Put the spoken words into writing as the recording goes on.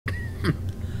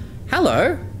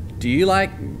Hello, do you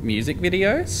like music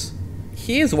videos?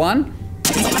 Here's one.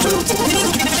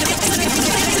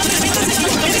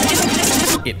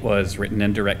 It was written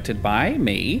and directed by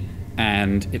me,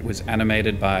 and it was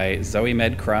animated by Zoe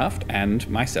Medcraft and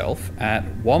myself at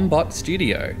Wombot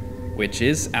Studio, which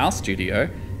is our studio,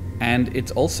 and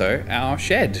it's also our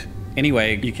shed.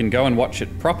 Anyway, you can go and watch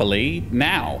it properly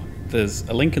now. There's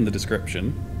a link in the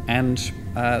description, and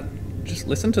just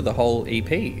listen to the whole EP,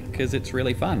 because it's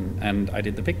really fun, and I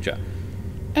did the picture.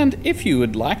 And if you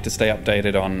would like to stay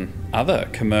updated on other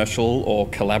commercial or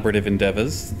collaborative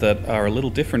endeavours that are a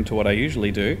little different to what I usually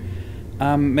do,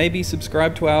 maybe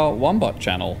subscribe to our Wombot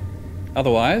channel.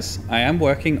 Otherwise, I am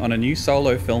working on a new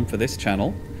solo film for this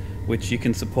channel, which you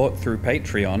can support through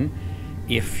Patreon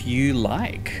if you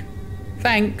like.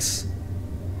 Thanks.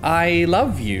 I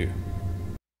love you.